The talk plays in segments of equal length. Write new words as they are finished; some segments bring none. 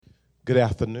Good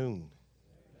afternoon.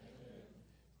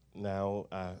 Now,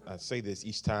 I say this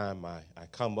each time I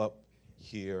come up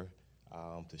here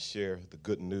to share the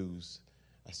good news.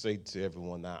 I say to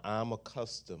everyone now, I'm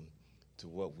accustomed to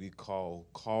what we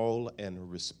call and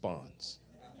response.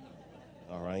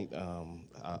 All right?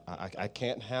 I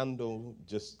can't handle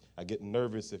I get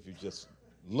nervous if you just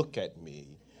look at me.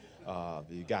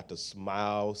 You got to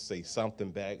smile, say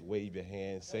something back, wave your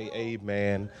hand, say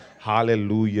amen,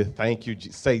 hallelujah, thank you.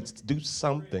 Do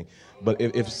something. But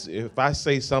if I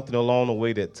say something along the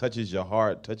way that touches your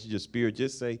heart, touches your spirit,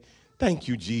 just say, thank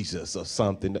you, Jesus, or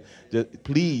something.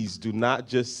 Please do not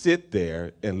just sit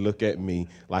there and look at me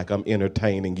like I'm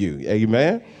entertaining you.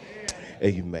 Amen?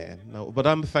 Amen. No, but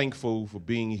I'm thankful for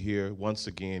being here once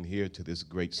again here to this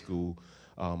great school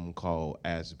called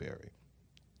Asbury.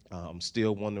 I'm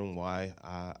still wondering why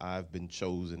I've been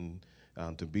chosen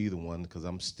to be the one, because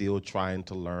I'm still trying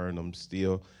to learn. I'm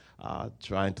still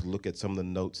trying to look at some of the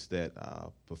notes that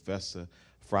Professor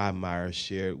Freimeyer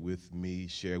shared with me,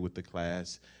 shared with the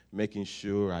class, making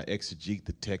sure I exegete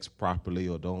the text properly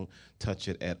or don't touch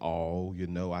it at all. You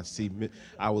know,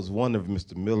 I was wondering if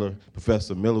Mr. Miller,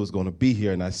 Professor Miller was going to be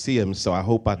here, and I see him, so I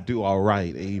hope I do all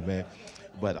right. Amen.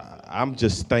 But I'm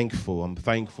just thankful. I'm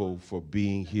thankful for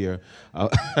being here.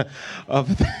 I'm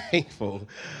thankful.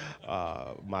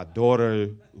 My daughter,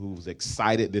 who was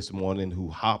excited this morning, who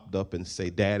hopped up and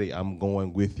said, Daddy, I'm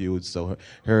going with you. So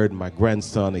her and my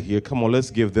grandson are here. Come on, let's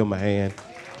give them a hand.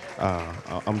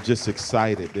 I'm just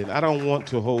excited. And I don't want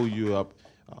to hold you up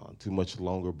too much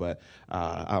longer, but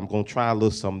I'm going to try a little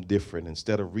something different.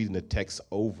 Instead of reading the text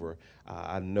over,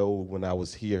 I know when I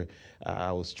was here,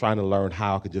 I was trying to learn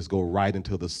how I could just go right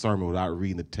into the sermon without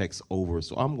reading the text over.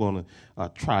 So I'm going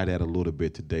to try that a little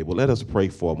bit today. But let us pray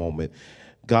for a moment.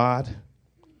 God,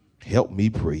 help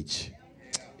me preach.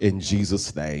 In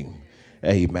Jesus' name,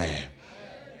 amen.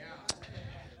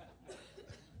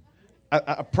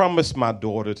 I promised my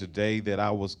daughter today that I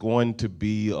was going to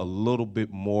be a little bit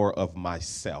more of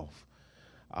myself.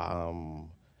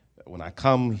 When I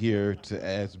come here to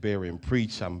Asbury and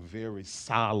preach, I'm very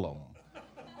solemn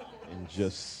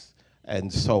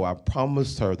and so I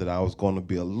promised her that I was going to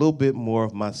be a little bit more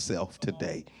of myself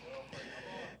today.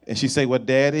 And she said, well,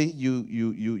 Daddy,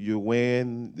 you're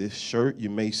wearing this shirt, you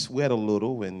may sweat a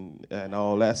little and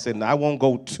all that. I said, no, I won't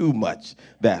go too much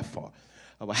that far.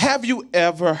 Have you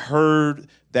ever heard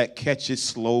that catchy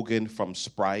slogan from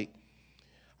Sprite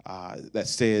that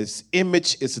says,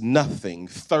 image is nothing,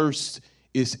 thirst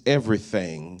is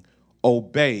everything,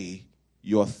 obey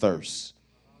your thirst?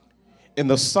 In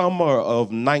the summer of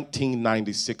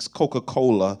 1996,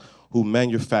 Coca-Cola, who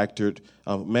manufactures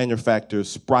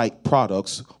Sprite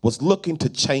products, was looking to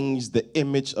change the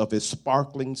image of its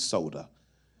sparkling soda.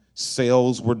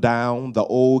 Sales were down. The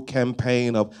old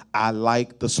campaign of I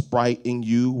like the Sprite in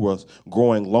you was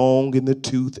growing long in the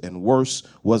tooth, and worse,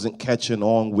 wasn't catching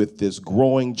on with this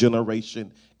growing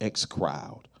Generation X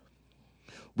crowd.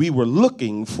 We were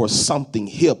looking for something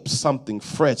hip, something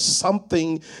fresh,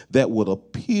 something that would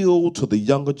appeal to the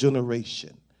younger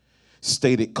generation,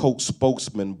 stated Coke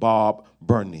spokesman Bob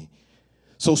Burney.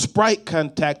 So Sprite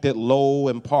contacted Lowe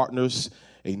and Partners,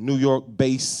 a New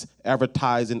York-based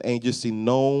advertising agency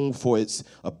known for its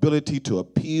ability to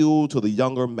appeal to the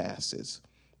younger masses.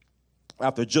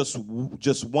 After just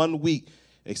 1 week,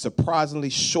 a surprisingly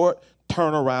short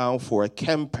turnaround for a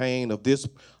campaign of this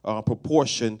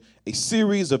proportion, a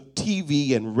series of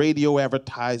TV and radio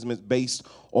advertisements based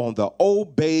on the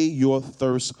Obey Your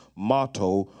Thirst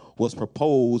motto was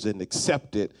proposed and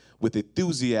accepted with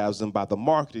enthusiasm by the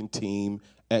marketing team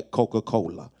at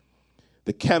Coca-Cola.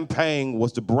 The campaign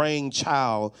was the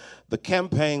brainchild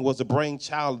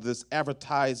of this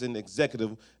advertising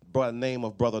executive by the name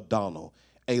of Brother Donald,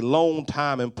 a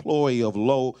longtime employee of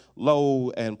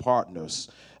Lowe and Partners.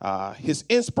 His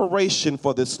inspiration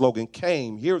for this slogan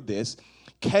came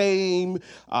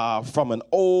from an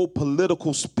old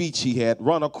political speech he had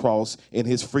run across in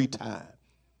his free time.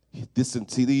 Listen,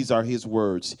 see, these are his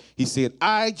words. He said,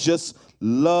 I just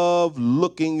love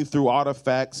looking through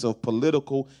artifacts of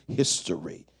political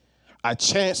history. I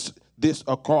chanced this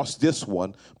across this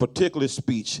one particular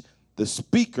speech. The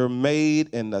speaker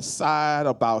made an aside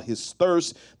about his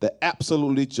thirst that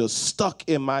absolutely just stuck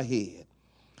in my head.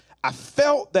 I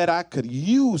felt that I could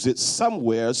use it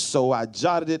somewhere, so I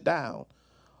jotted it down.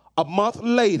 A month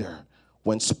later,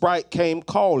 when Sprite came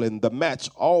calling, the match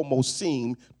almost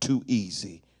seemed too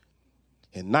easy.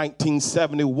 In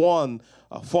 1971,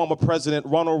 former President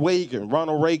Ronald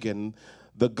Reagan,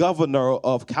 the governor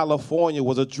of California,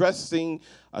 was addressing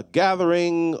a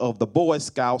gathering of the Boy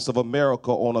Scouts of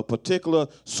America on a particular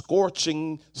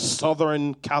scorching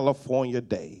Southern California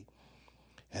day.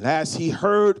 And as he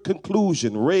heard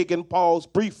conclusion, Reagan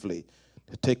paused briefly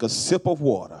to take a sip of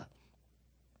water.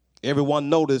 Everyone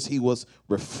noticed he was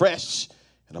refreshed,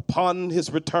 and upon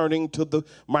his returning to the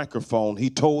microphone, he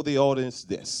told the audience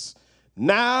this: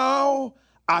 "Now,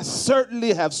 I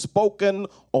certainly have spoken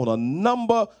on a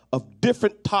number of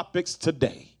different topics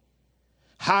today.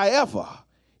 However,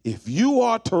 if you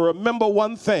are to remember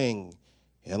one thing,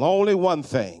 and only one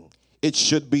thing, it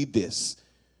should be this: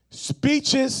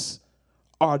 speeches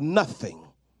are nothing.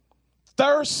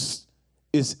 Thirst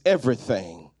is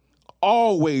everything.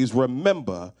 Always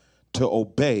remember to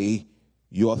obey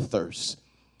your thirst."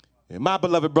 And my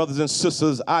beloved brothers and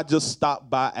sisters, I just stopped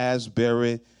by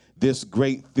Asbury, this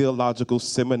great theological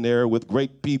seminary with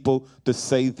great people, to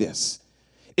say this: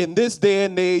 in this day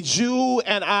and age, you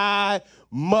and I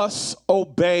must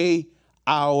obey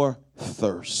our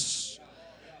thirst.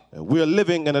 And we're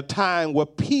living in a time where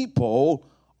people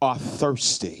are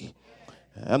thirsty.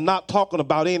 I'm not talking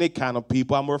about any kind of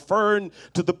people. I'm referring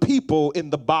to the people in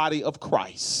the body of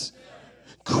Christ.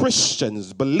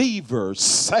 Christians, believers,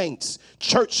 saints,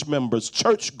 church members,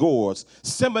 churchgoers,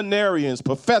 seminarians,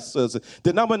 professors,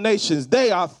 denominations,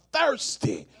 they are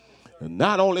thirsty. And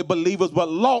not only believers, but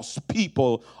lost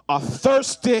people are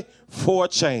thirsty for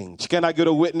change. Can I get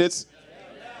a witness?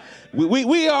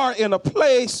 We are in a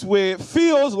place where it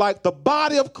feels like the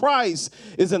body of Christ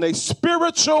is in a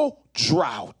spiritual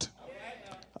drought.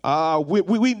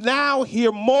 We now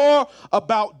hear more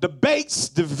about debates,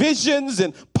 divisions,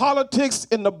 and politics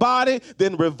in the body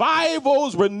than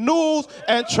revivals, renewals,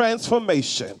 and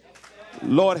transformation.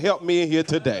 Lord, help me here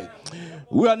today.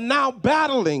 We're now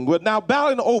battling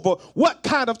over what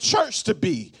kind of church to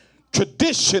be: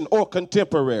 tradition or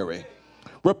contemporary,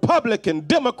 Republican,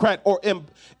 Democrat, or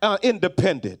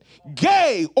independent,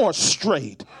 gay or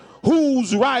straight,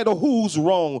 who's right or who's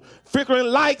wrong, figuring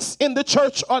likes in the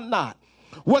church or not.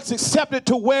 What's accepted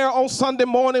to wear on Sunday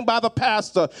morning by the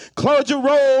pastor: clergy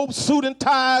robes, suit and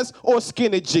ties, or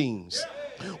skinny jeans.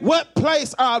 What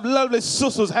place our lovely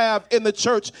sisters have in the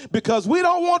church, because we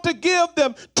don't want to give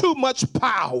them too much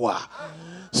power.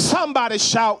 Somebody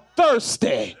shout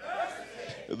thirsty.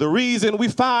 The reason we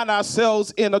find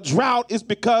ourselves in a drought is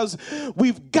because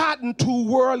we've gotten too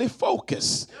worldly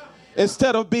focused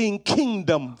instead of being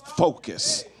kingdom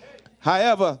focused.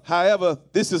 However,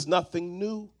 this is nothing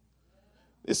new.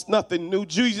 It's nothing new.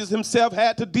 Jesus himself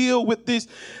had to deal with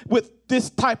this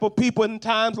type of people in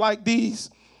times like these.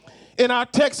 In our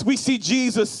text, we see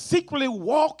Jesus secretly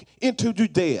walk into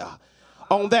Judea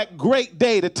on that great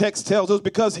day, the text tells us,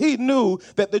 because he knew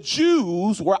that the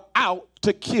Jews were out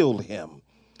to kill him.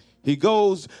 He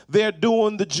goes there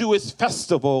during the Jewish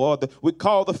festival, or we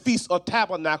call the Feast of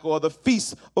Tabernacle, or the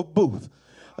Feast of Booths.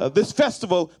 This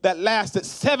festival that lasted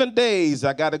 7 days.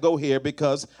 I got to go here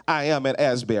because I am at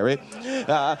Asbury.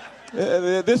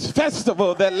 This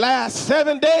festival that lasts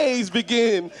 7 days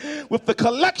begin with the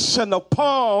collection of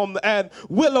palm and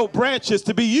willow branches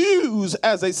to be used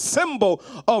as a symbol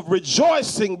of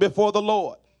rejoicing before the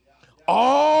Lord.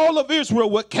 All of Israel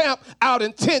would camp out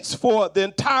in tents for the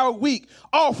entire week,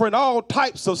 offering all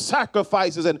types of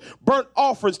sacrifices and burnt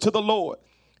offerings to the Lord.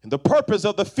 And the purpose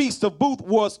of the Feast of Booths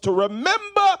was to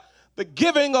remember the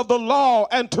giving of the law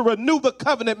and to renew the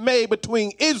covenant made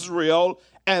between Israel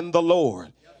and the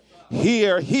Lord.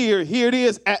 Here it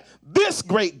is at this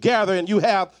great gathering. You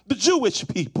have the Jewish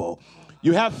people.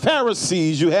 You have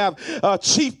Pharisees, you have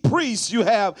chief priests, you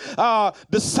have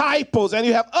disciples, and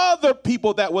you have other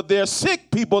people that were there: sick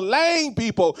people, lame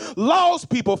people, lost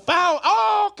people, found,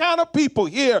 all kind of people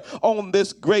here on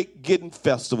this great Gideon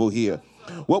festival here.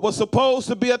 What was supposed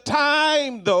to be a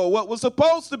time, though, what was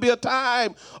supposed to be a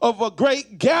time of a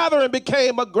great gathering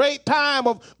became a great time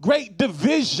of great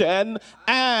division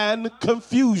and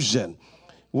confusion.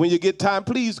 When you get time,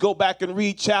 please go back and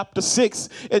read chapter 6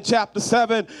 and chapter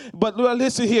 7. But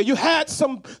listen here, you had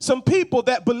some people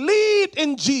that believed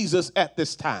in Jesus at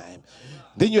this time.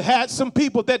 Then you had some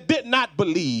people that did not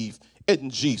believe in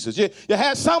Jesus. You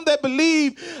had some that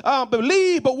believed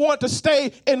but wanted to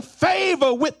stay in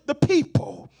favor with the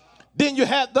people. Then you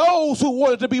had those who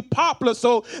wanted to be popular,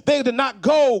 so they did not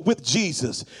go with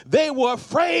Jesus. They were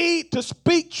afraid to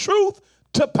speak truth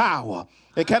to power.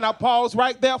 And can I pause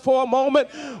right there for a moment?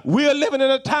 We're living in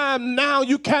a time now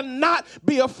you cannot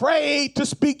be afraid to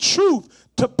speak truth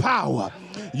to power.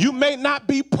 You may not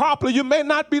be popular, you may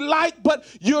not be liked, but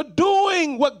you're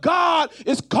doing what God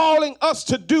is calling us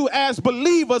to do as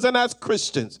believers and as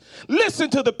Christians. Listen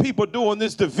to the people during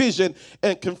this division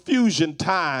and confusion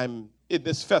time in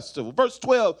this festival. Verse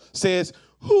 12 says,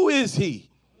 "Who is he?"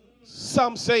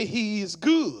 Some say he is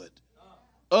good.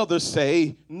 Others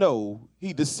say, no,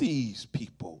 he deceives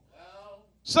people.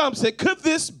 Some said, could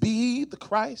this be the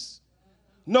Christ?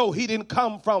 No, he didn't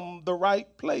come from the right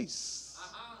place.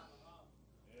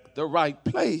 The right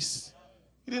place.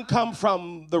 He didn't come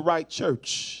from the right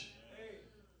church.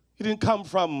 He didn't come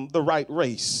from the right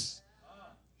race.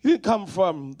 He didn't come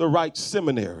from the right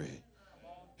seminary.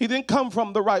 He didn't come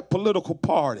from the right political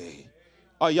party.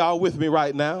 Are y'all with me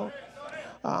right now?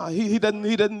 He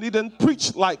doesn't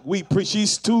preach like we preach.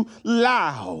 He's too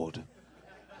loud.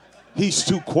 He's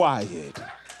too quiet.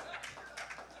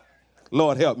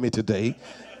 Lord, help me today.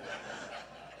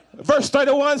 Verse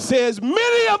 31 says,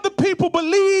 many of the people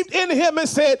believed in him and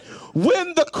said,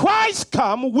 when the Christ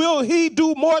come, will he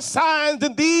do more signs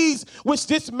than these which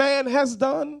this man has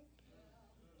done?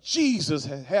 Jesus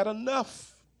had had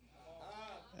enough.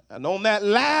 And on that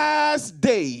last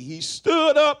day, he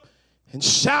stood up and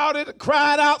shouted,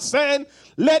 cried out, saying,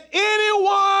 let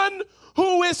anyone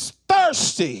who is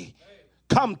thirsty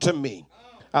come to me.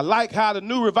 I like how the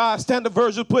New Revised Standard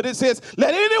Version put it. It says,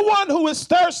 let anyone who is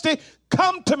thirsty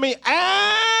come to me,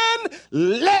 and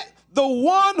let the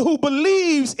one who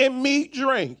believes in me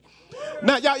drink.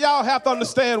 Now, y'all have to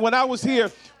understand, when I was here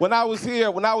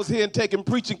and taking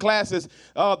preaching classes,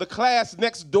 the class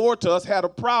next door to us had a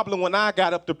problem when I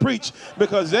got up to preach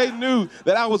because they knew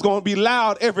that I was going to be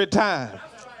loud every time.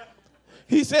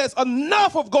 He says,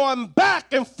 enough of going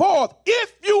back and forth.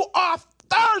 If you are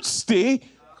thirsty,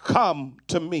 come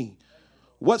to me.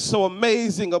 What's so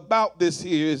amazing about this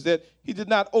here is that he did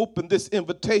not open this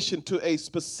invitation to a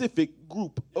specific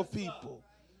group of people.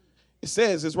 It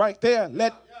says, it's right there,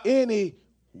 let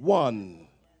anyone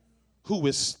who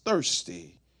is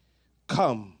thirsty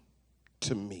come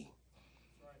to me.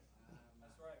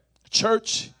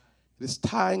 Church, it is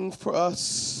time for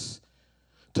us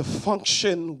to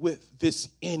function with this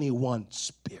anyone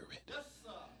spirit.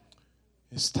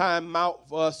 It's time out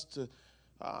for us to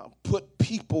put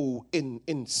people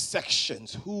in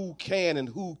sections, who can and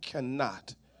who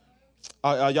cannot.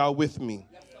 Are y'all with me?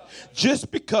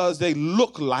 Just because they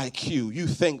look like you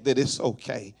think that it's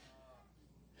okay.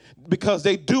 Because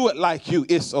they do it like you,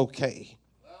 it's okay.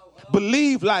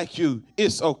 Believe like you,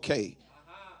 it's okay.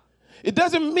 It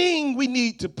doesn't mean we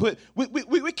need to put,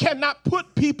 we cannot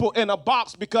put people in a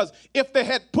box, because if they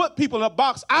had put people in a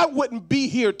box, I wouldn't be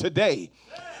here today.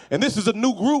 And this is a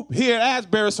new group here at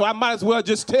Asbury, so I might as well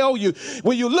just tell you,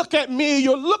 when you look at me,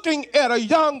 you're looking at a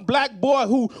young black boy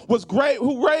who was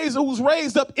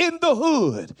raised up in the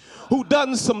hood, who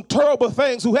done some terrible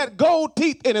things, who had gold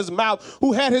teeth in his mouth,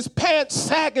 who had his pants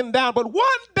sagging down. But one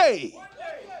day,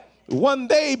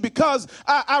 because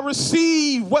I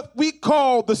received what we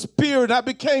call the Spirit, I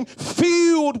became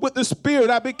filled with the Spirit.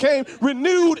 I became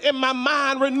renewed in my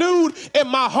mind, renewed in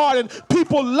my heart, and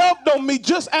people loved on me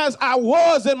just as I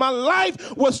was, and my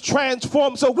life was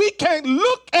transformed. So we can't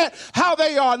look at how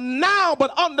they are now,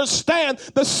 but understand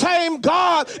the same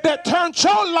God that turned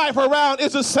your life around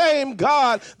is the same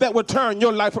God that will turn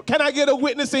your life around. Can I get a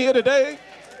witness in here today?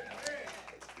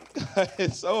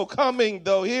 It's so coming,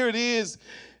 though. Here it is.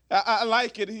 I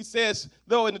like it. He says,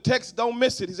 though in the text, don't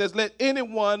miss it. He says, let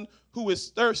anyone who is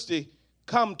thirsty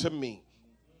come to me.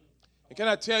 And can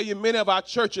I tell you, many of our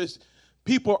churches,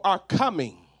 people are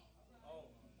coming.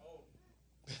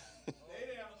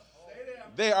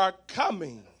 They are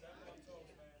coming.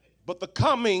 But the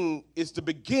coming is the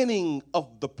beginning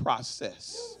of the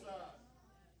process.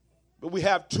 But we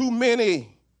have too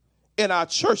many in our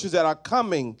churches that are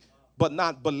coming but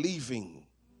not believing.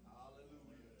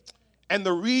 And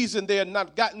the reason they have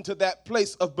not gotten to that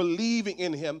place of believing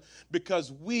in him, because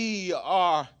we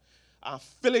are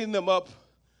filling them up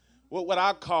with what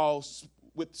I call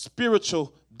with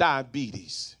spiritual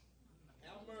diabetes.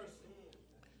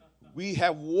 We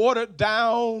have watered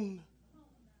down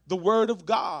the word of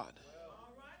God.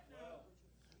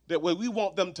 That way we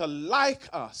want them to like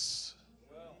us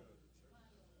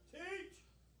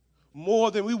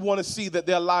more than we want to see that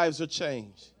their lives are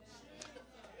changed.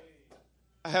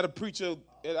 I had a preacher,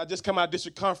 I just come out of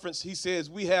district conference. He says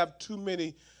we have too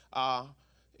many,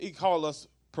 he called us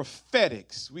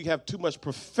prophetics. We have too much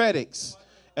prophetics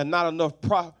and not enough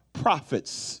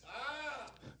prophets.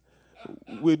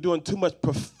 We're doing too much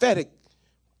prophetic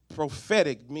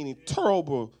meaning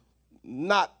terrible,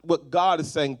 not what God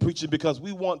is saying, preaching, because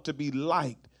we want to be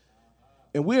liked.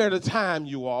 And we're at a time,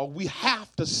 you all, we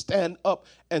have to stand up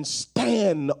and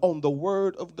stand on the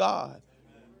word of God.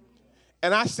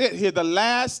 And I said here, the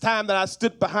last time that I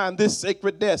stood behind this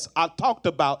sacred desk, I talked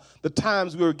about the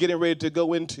times we were getting ready to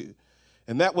go into.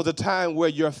 And that was a time where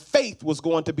your faith was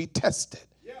going to be tested.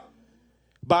 Yeah.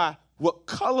 By what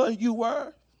color you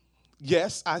were.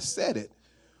 Yes, I said it.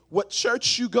 What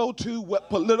church you go to,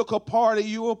 what political party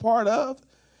you were part of.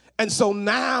 And so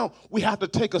now we have to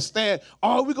take a stand.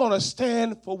 Are we going to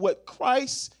stand for what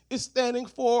Christ is standing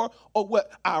for, or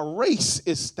what our race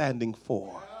is standing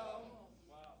for?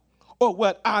 Or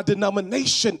what our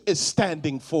denomination is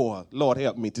standing for? Lord,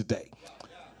 help me today.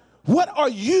 What are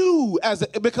you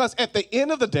because at the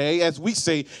end of the day, as we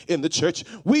say in the church,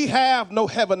 we have no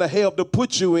heaven or hell to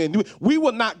put you in. We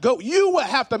will not go. You will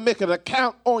have to make an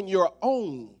account on your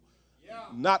own. Yeah.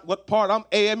 Not what part I'm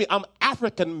AME. I'm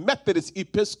African Methodist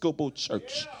Episcopal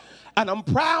Church. Yeah. And I'm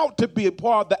proud to be a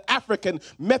part of the African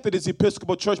Methodist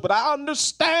Episcopal Church, but I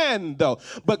understand, though.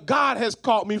 But God has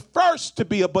called me first to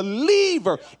be a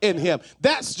believer in him.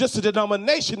 That's just a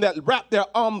denomination that wrapped their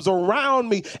arms around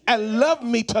me and loved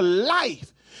me to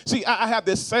life. See, I have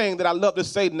this saying that I love to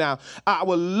say now. I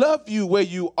will love you where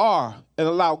you are and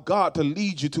allow God to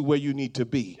lead you to where you need to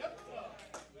be.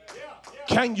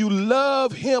 Can you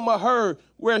love him or her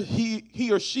where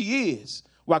he or she is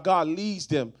while God leads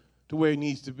them to where he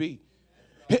needs to be?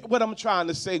 What I'm trying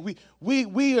to say,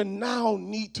 we are now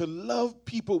need to love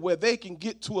people where they can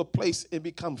get to a place and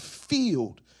become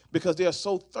filled because they are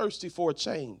so thirsty for a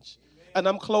change. And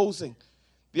I'm closing.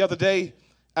 The other day,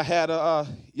 I had a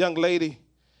young lady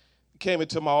came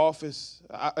into my office.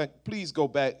 Please go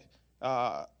back.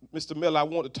 Mr. Miller, I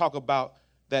want to talk about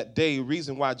that day,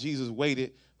 reason why Jesus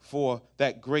waited for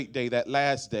that great day, that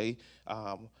last day.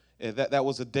 That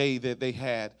was a day that they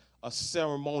had a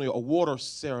ceremony, a water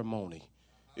ceremony.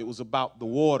 It was about the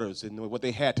waters and what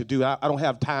they had to do. I don't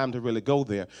have time to really go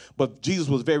there, but Jesus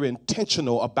was very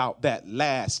intentional about that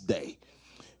last day.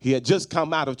 He had just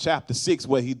come out of chapter 6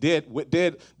 where he dealt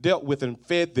with and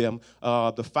fed them,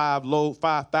 the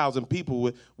 5,000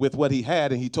 people with what he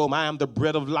had, and he told them, I am the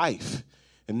bread of life.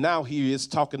 And now he is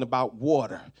talking about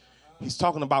water. He's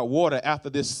talking about water after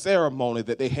this ceremony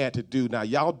that they had to do. Now,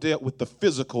 y'all dealt with the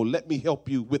physical. Let me help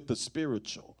you with the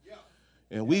spiritual.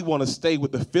 And we want to stay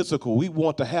with the physical. We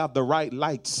want to have the right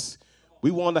lights.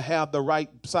 We want to have the right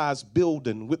size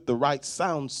building with the right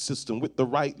sound system, with the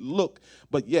right look.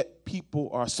 But yet people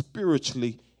are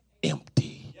spiritually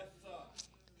empty. Yes,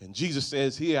 and Jesus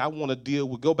says here, I want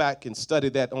to go back and study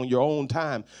that on your own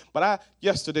time. But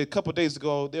yesterday, a couple of days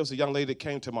ago, there was a young lady that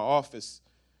came to my office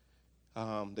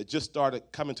that just started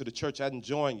coming to the church. I hadn't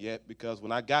joined yet because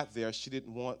when I got there, she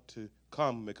didn't want to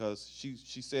come because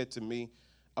she said to me,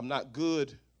 I'm not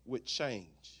good with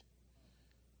change.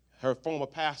 Her former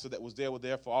pastor that was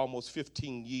there for almost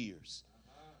 15 years.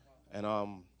 And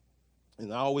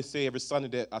I always say every Sunday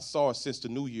that I saw her since the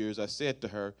New Year's, I said to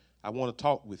her, I want to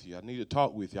talk with you. I need to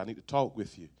talk with you. I need to talk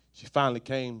with you. She finally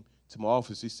came to my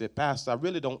office. She said, Pastor, I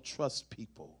really don't trust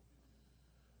people,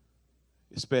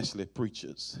 especially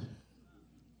preachers.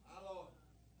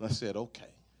 And I said,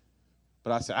 okay.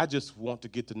 But I said, I just want to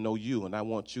get to know you, and I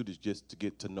want you to just to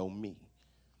get to know me.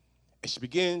 And she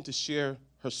began to share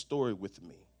her story with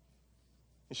me.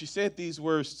 And she said these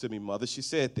words to me, Mother. She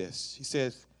said this. She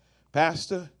says,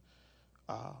 Pastor,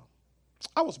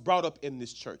 I was brought up in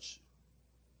this church.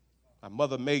 My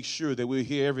mother made sure that we were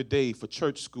here every day for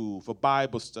church school, for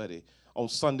Bible study, on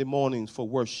Sunday mornings for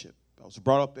worship. I was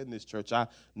brought up in this church. I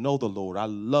know the Lord. I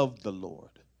love the Lord.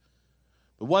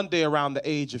 But one day around the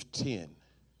age of 10,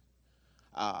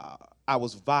 I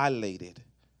was violated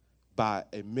by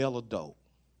a male adult.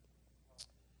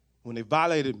 When they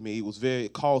violated me,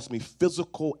 it caused me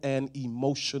physical and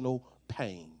emotional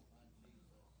pain.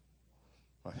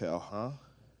 Hell,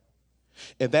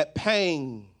 and that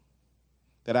pain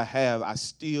that I have, I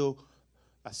still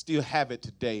have it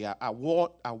today. I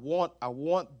want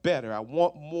better. I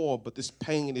want more, but this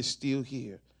pain is still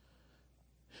here.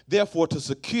 Therefore, to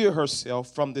secure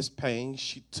herself from this pain,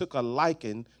 she took a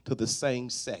liking to the same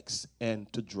sex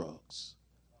and to drugs.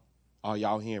 Are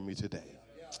y'all hearing me today?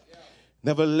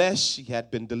 Nevertheless, she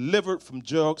had been delivered from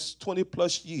drugs 20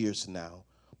 plus years now,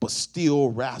 but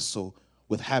still wrestled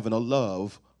with having a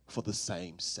love for the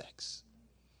same sex.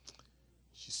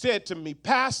 She said to me,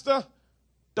 Pastor,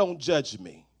 don't judge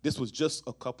me. This was just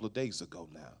a couple of days ago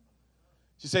now.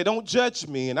 She said, don't judge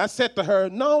me. And I said to her,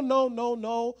 no,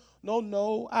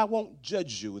 I won't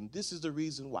judge you. And this is the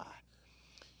reason why.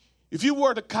 If you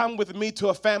were to come with me to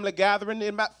a family gathering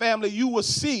in my family, you will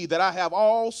see that I have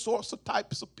all sorts of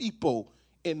types of people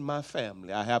in my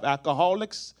family. I have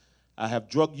alcoholics, I have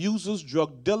drug users,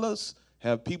 drug dealers,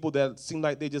 have people that seem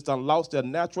like they just done lost their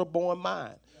natural born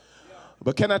mind.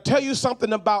 But can I tell you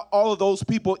something about all of those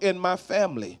people in my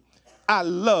family? I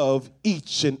love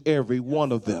each and every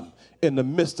one of them in the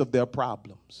midst of their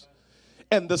problems.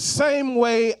 And the same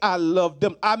way I love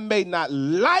them, I may not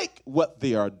like what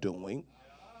they are doing,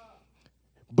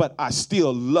 but I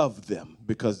still love them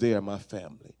because they are my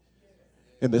family.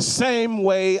 In the same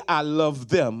way I love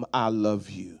them, I love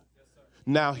you.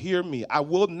 Now hear me. I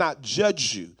will not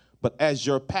judge you, but as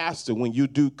your pastor, when you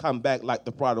do come back like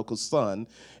the prodigal son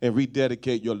and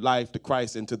rededicate your life to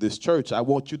Christ and to this church, I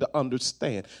want you to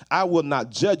understand, I will not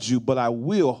judge you, but I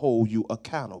will hold you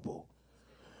accountable.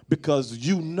 Because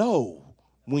you know,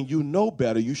 when you know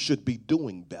better, you should be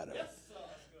doing better.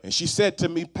 And she said to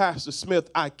me, Pastor Smith,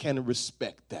 I can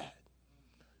respect that.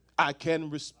 I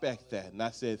can respect that. And I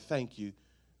said, thank you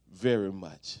very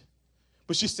much.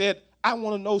 But she said, I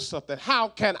want to know something. How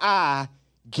can I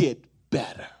get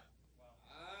better?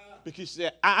 Because she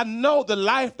said, I know the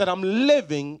life that I'm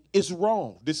living is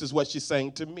wrong. This is what she's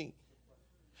saying to me.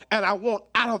 And I want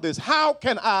out of this. How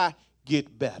can I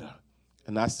get better?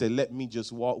 And I said, let me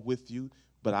just walk with you,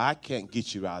 but I can't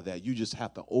get you out of that. You just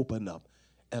have to open up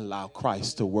and allow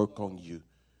Christ to work on you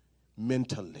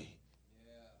mentally,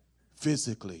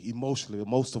 physically, emotionally,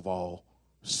 most of all,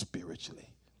 spiritually.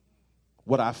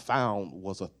 What I found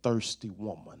was a thirsty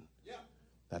woman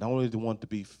that only wanted to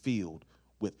be filled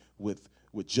with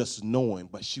just knowing,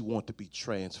 but she wanted to be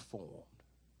transformed.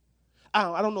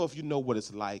 I don't know if you know what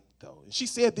it's like, though. And she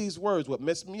said these words, what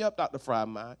messed me up, Dr.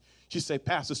 Frymeyer. She said,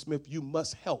 Pastor Smith, you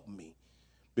must help me,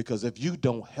 because if you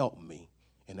don't help me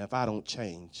and if I don't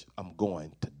change, I'm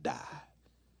going to die.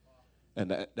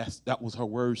 And that was her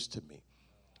words to me.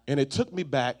 And it took me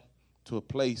back to a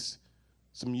place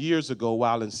some years ago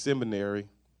while in seminary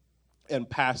and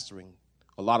pastoring,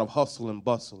 a lot of hustle and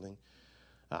bustling.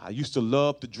 I used to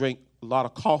love to drink a lot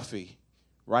of coffee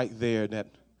right there in that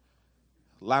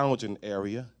lounging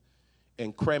area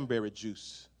and cranberry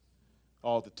juice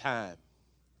all the time.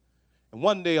 And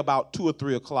one day about 2 or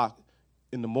 3 o'clock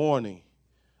in the morning,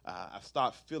 I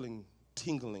start feeling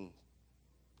tingling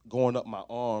going up my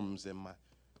arms, and my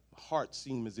heart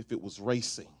seemed as if it was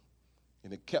racing.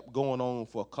 And it kept going on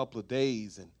for a couple of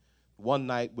days. And one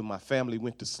night when my family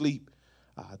went to sleep,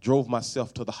 I drove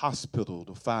myself to the hospital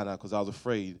to find out, because I was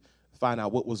afraid, to find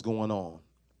out what was going on.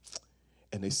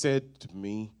 And they said to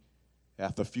me,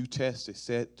 after a few tests, they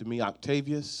said to me,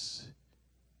 Octavius,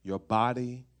 your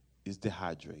body is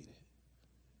dehydrated.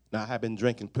 Now, I have been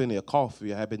drinking plenty of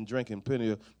coffee. I have been drinking plenty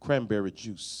of cranberry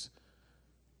juice.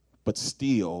 But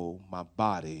still, my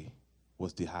body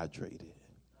was dehydrated.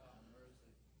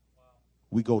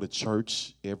 We go to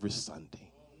church every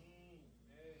Sunday.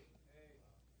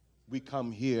 We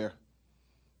come here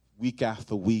week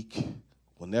after week,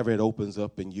 whenever it opens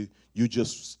up, and you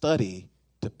just study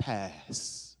to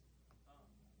pass.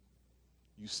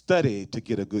 You study to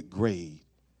get a good grade.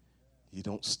 You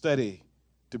don't study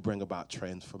to bring about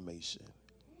transformation.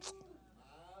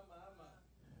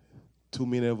 Too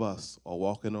many of us are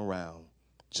walking around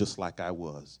just like I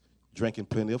was, drinking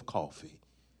plenty of coffee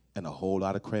and a whole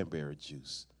lot of cranberry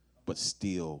juice, but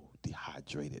still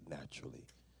dehydrated naturally.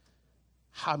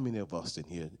 How many of us in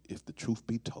here, if the truth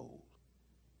be told,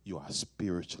 you are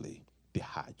spiritually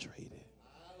dehydrated?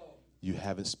 You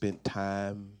haven't spent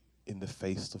time in the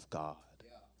face of God.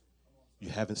 You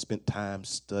haven't spent time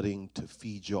studying to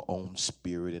feed your own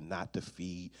spirit and not to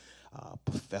feed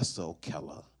Professor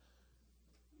O'Keller.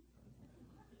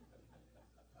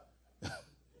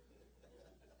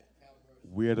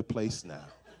 We're at a place now.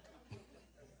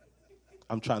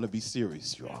 I'm trying to be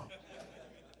serious, y'all.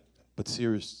 But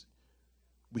serious,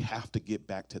 we have to get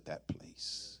back to that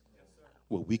place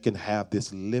where we can have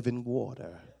this living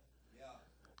water.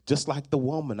 Just like the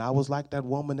woman. I was like that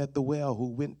woman at the well who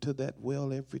went to that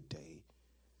well every day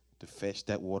to fetch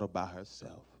that water by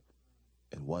herself.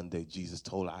 And one day Jesus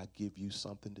told her, I give you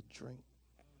something to drink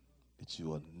that you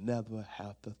will never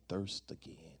have to thirst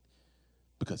again.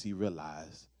 Because he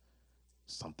realized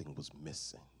something was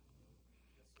missing.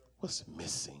 What's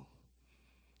missing?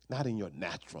 Not in your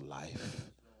natural life,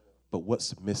 but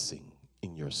what's missing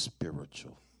in your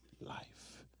spiritual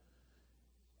life.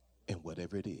 And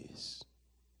whatever it is,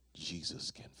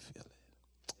 Jesus can fill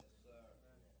it.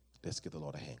 Let's give the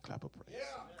Lord a hand clap of praise.